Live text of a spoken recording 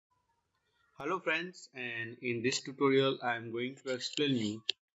Hello friends, and in this tutorial I am going to explain you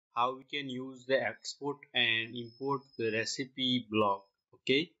how we can use the export and import the recipe block.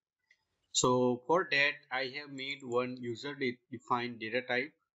 Okay, so for that I have made one user defined data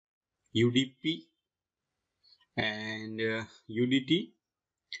type UDP and UDT,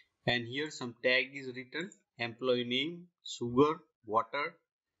 and here some tag is written: employee name, sugar, water,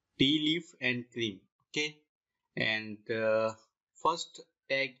 tea leaf and cream. Okay, and first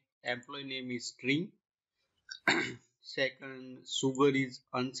tag employee name is string. Second, sugar is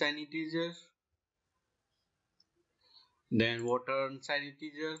unsigned integer. Then water unsigned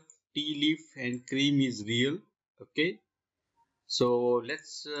integer. Tea leaf and cream is real. Okay. So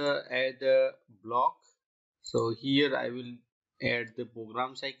let's add a block. So here I will add the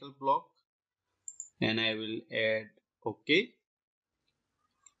program cycle block, and I will add OK.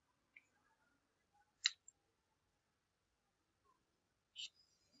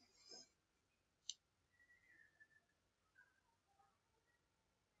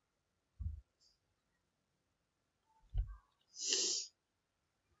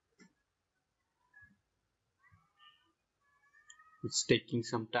 It's taking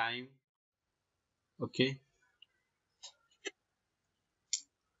some time. Okay.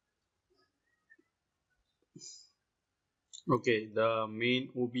 Okay, the main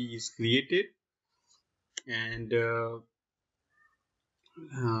OB is created, and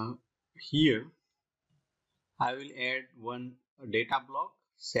here I will add one data block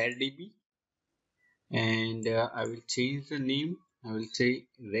SADDB, and I will change the name. I will say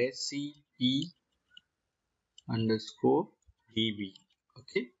recipe underscore db.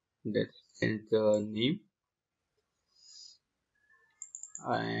 Okay, that's the name,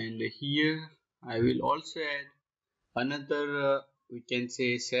 and here I will also add another we can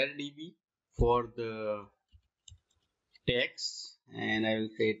say SADDB for the text, and I will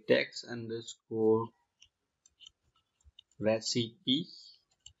say text underscore recipe.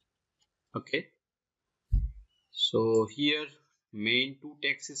 Okay, so here main to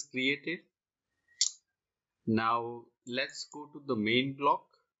text is created. Now let's go to the main block,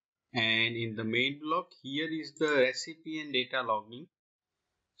 and in the main block here is the recipe and data logging.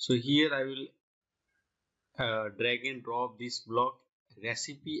 So here I will drag and drop this block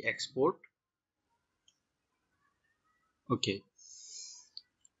recipe export. Okay,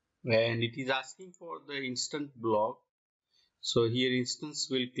 and it is asking for the instant block. So here instance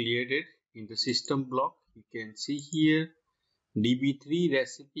will create it in the system block. You can see here db3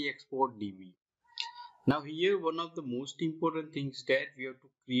 recipe export db. Now here one of the most important things that we have to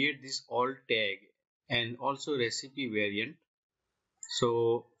create this alt tag and also recipe variant.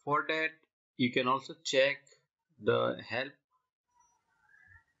 So for that you can also check the help.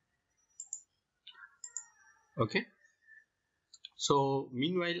 Okay, so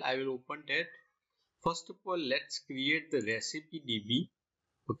meanwhile I will open that. First of all, let's create the recipe db.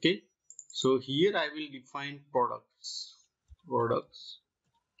 Okay, so here I will define products,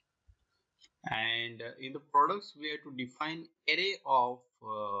 and in the products we have to define array of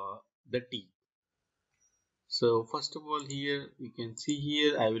the tea. So first of all, here you can see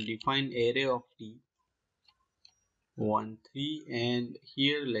here I will define array of tea 1 3, and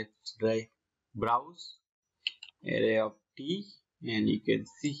here let's try browse array of tea, and you can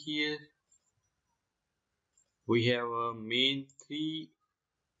see here we have a main 3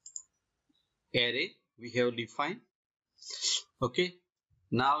 array we have defined. Okay,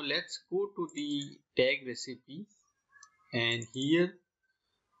 now let's go to the tag recipe, and here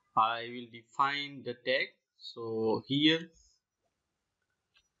I will define the tag. So here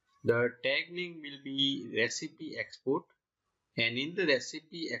the tag name will be recipe export, and in the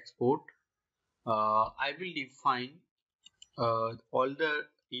recipe export I will define all the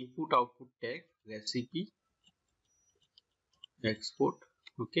input output tag recipe export.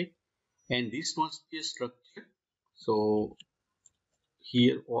 Okay, and this must be a structure. So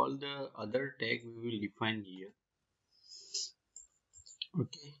here all the other tag we will define here.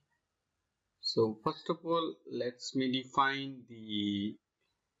 Okay, so first of all let's me define the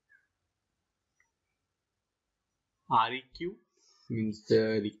REQ, means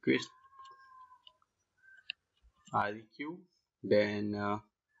the request REQ, then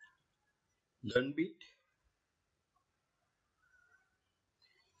done bit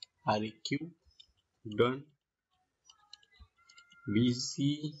REQ done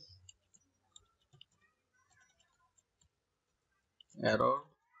BC error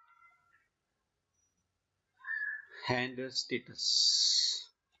and status.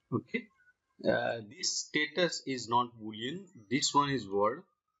 Okay, this status is not boolean, this one is word.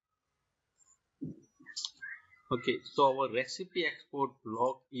 Okay, so our recipe export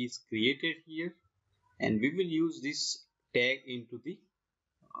block is created here, and we will use this tag into the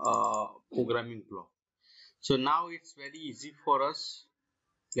programming block. So now it's very easy for us.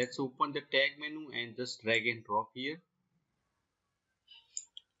 Let's open the tag menu and just drag and drop here.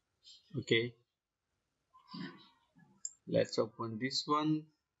 Okay, let's open this one.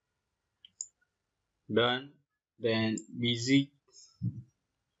 Done. Then busy,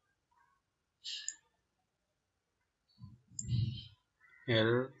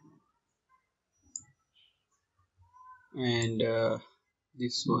 error, and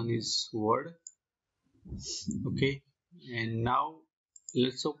this one is word. Okay, and now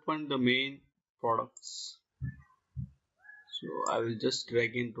let's open the main products. So I will just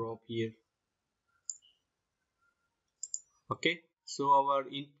drag and drop here. Okay, so our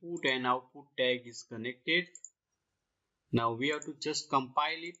input and output tag is connected. Now we have to just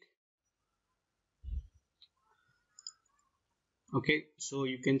compile it. Okay, so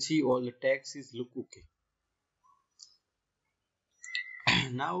you can see all the tags is look okay.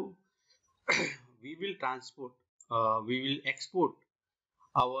 Now we will export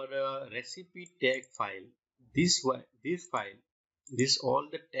our recipe tag file. This file, this all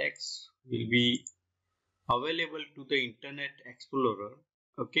the tags will be available to the Internet Explorer,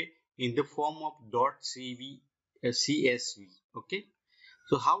 okay, in the form of .csv. Okay,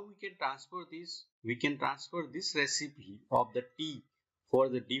 so how we can transfer this? We can transfer this recipe of the tea for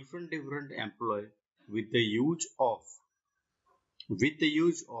the different employee with the use of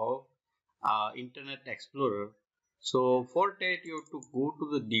Internet Explorer. So for that you have to go to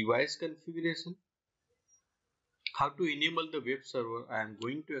the device configuration. How to enable the web server, I am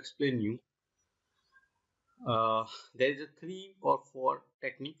going to explain you. There is a 3 or 4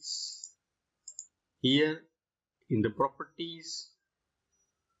 techniques here in the properties.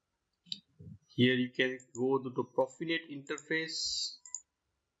 Here you can go to the Profinet interface.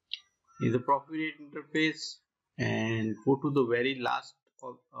 In the Profinet interface, and go to the very last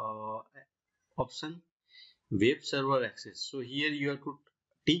option, web server access. So here you have to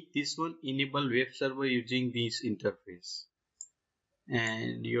tick this one, enable web server using this interface,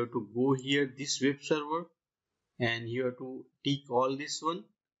 and you have to go here this web server, and you have to tick all this one,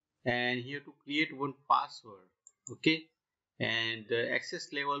 and here to create one password. Okay, and the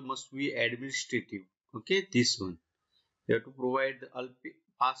access level must be administrative. Okay, this one you have to provide the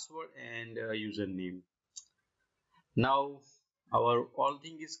password and username. Now our all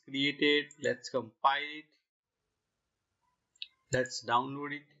thing is created. Let's compile it, let's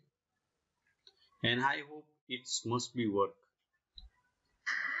download it, and I hope it must be work.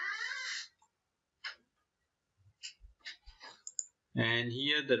 And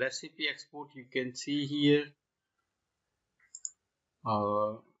here the recipe export, you can see here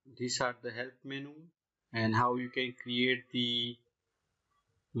these are the help menu, and how you can create the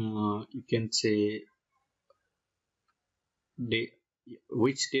you can say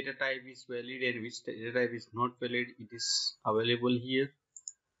which data type is valid and which data type is not valid. It is available here.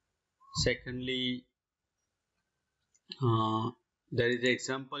 Secondly, there is an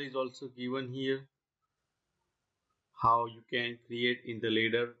example is also given here, how you can create in the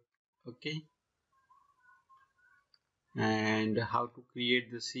ladder. Okay, and how to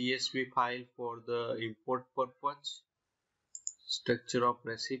create the CSV file for the import purpose. Structure of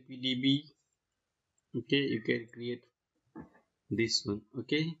recipe DB. Okay, you can create this one.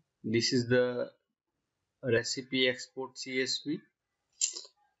 Okay, this is the recipe export CSV.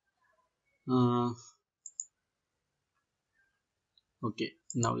 Okay,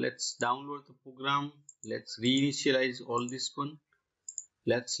 now let's download the program. Let's reinitialize all this one.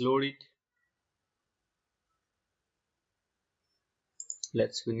 Let's load it.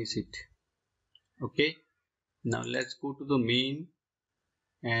 Let's finish it. Okay, now let's go to the main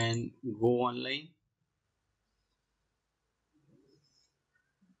and go online.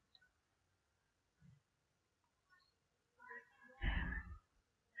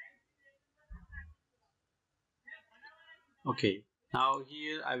 Okay, now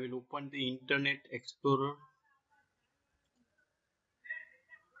here I will open the Internet Explorer.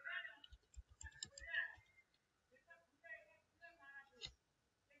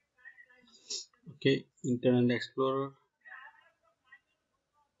 Okay, Internet Explorer.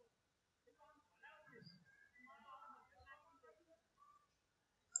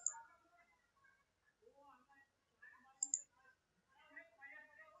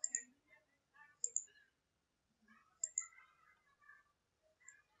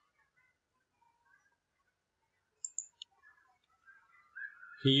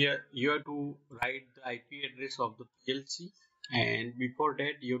 Here you have to write the IP address of the PLC, and before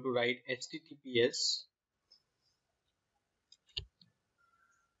that you have to write HTTPS.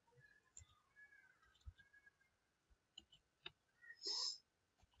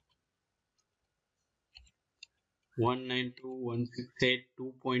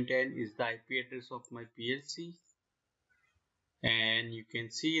 192.168.2.10 is the IP address of my PLC, and you can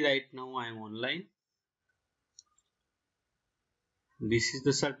see right now I am online. This is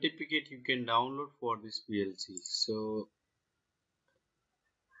the certificate you can download for this PLC. So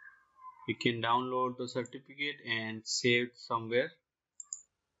you can download the certificate and save it somewhere.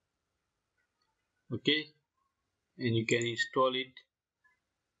 Okay, and you can install it.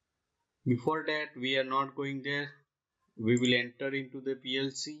 Before that, we are not going there. We will enter into the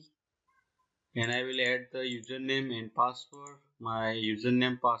PLC and I will add the username and password. My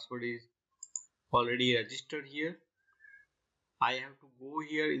username password is already registered here. I have to go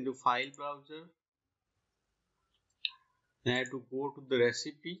here in the file browser and I have to go to the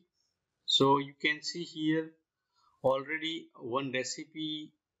recipe. So you can see here already one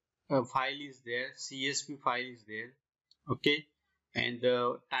recipe file is there, CSV file is there. Okay, and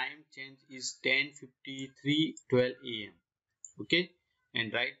the time change is 10:53:12 a.m. Okay,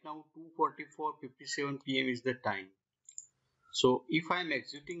 and right now 2:44:57 p.m. is the time. So if I am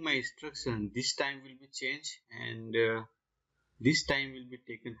executing my instruction, this time will be changed and this time will be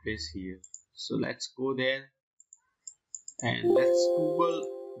taken place here. So let's go there and let's Google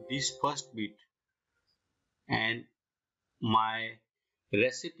this first bit, and my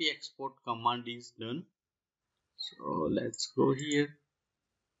recipe export command is done. So let's go here.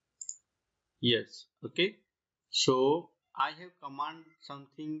 Yes, okay. So I have command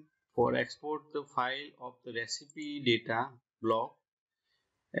something for export the file of the recipe data block,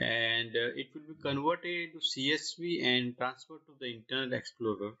 and it will be converted into CSV and transferred to the Internet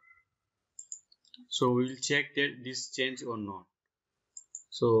Explorer. So we will check that this change or not.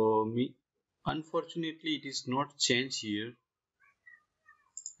 So unfortunately it is not changed here.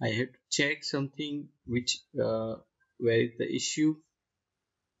 I have to check something which where is the issue.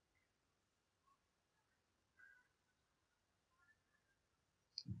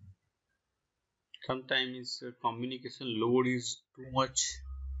 Sometimes communication load is too much,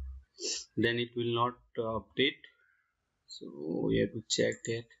 then it will not update. So we have to check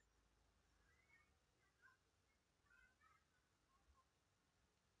that.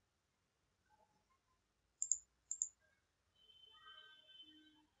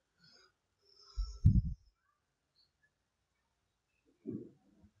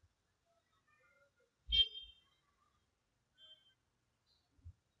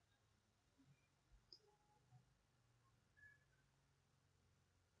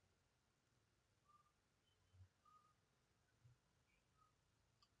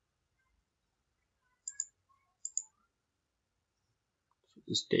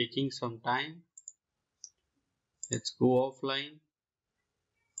 It's taking some time. Let's go offline.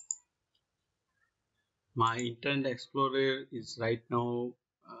 My Internet Explorer is right now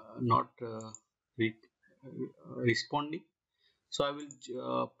not responding, so I will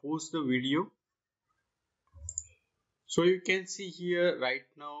pause the video. So you can see here right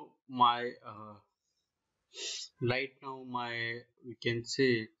now my we can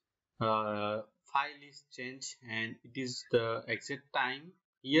say file is changed and it is the exact time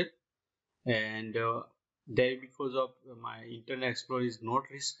here, and there because of my Internet Explorer is not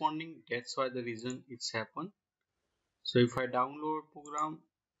responding, that's why the reason it's happened. So if I download program,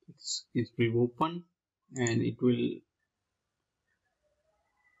 it will open and it will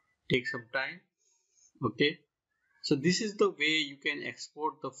take some time. Okay, so this is the way you can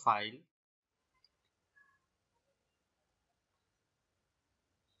export the file.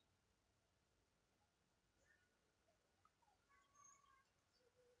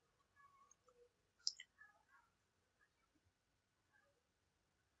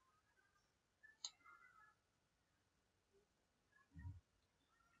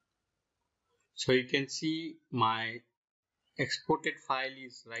 So you can see my exported file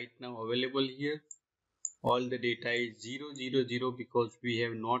is right now available here. All the data is 000 because we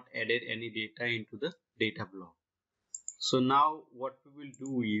have not added any data into the data block. So now what we will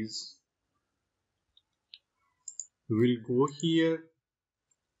do is we will go here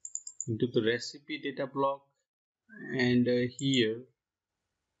into the recipe data block, and here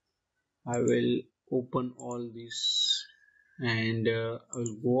I will open all this and I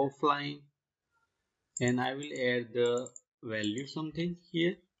will go offline and I will add the value something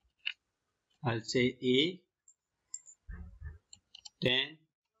here. I'll say A 10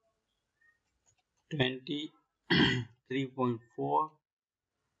 20 3.4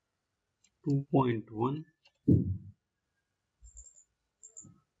 2.1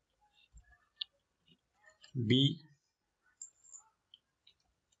 B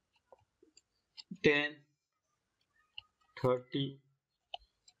 10 30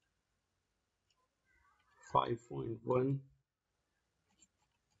 5.1,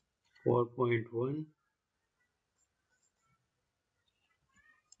 4.1,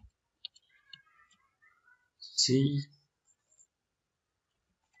 C,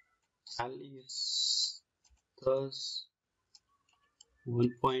 alias, thus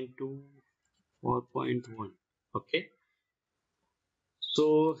 1.2, 4.1. Okay.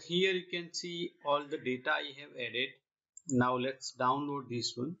 So here you can see all the data I have added. Now let's download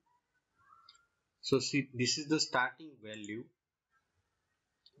this one. So see, this is the starting value.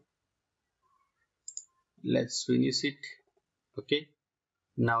 Let's finish it. Okay.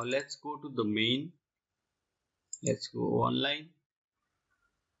 Now let's go to the main. Let's go online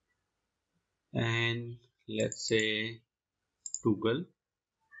and let's say Google.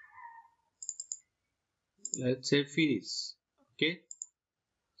 Let's say finish. Okay.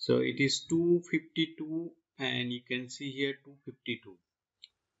 So it is 252 and you can see here 252.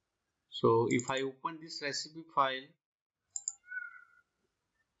 So if I open this recipe file,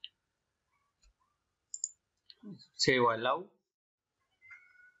 save allow.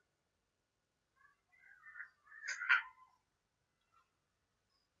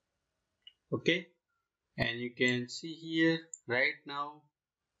 Okay. And you can see here right now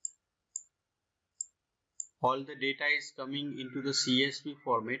all the data is coming into the CSV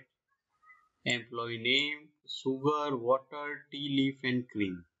format. Employee name, sugar, water, tea leaf and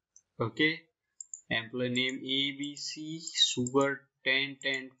cream. Okay. Employee name ABC, sugar 10,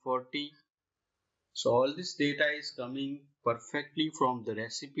 10, 40. So all this data is coming perfectly from the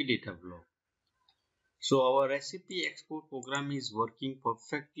recipe data block. So our recipe export program is working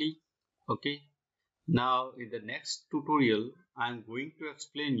perfectly. Okay. Now in the next tutorial, I am going to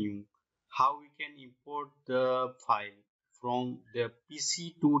explain you how we can import the file from the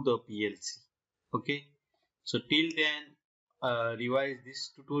PC to the PLC. Okay. So till then, revise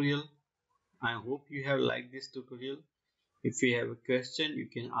this tutorial. I hope you have liked this tutorial. If you have a question, you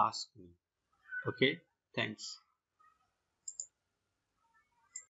can ask me. Okay. Thanks.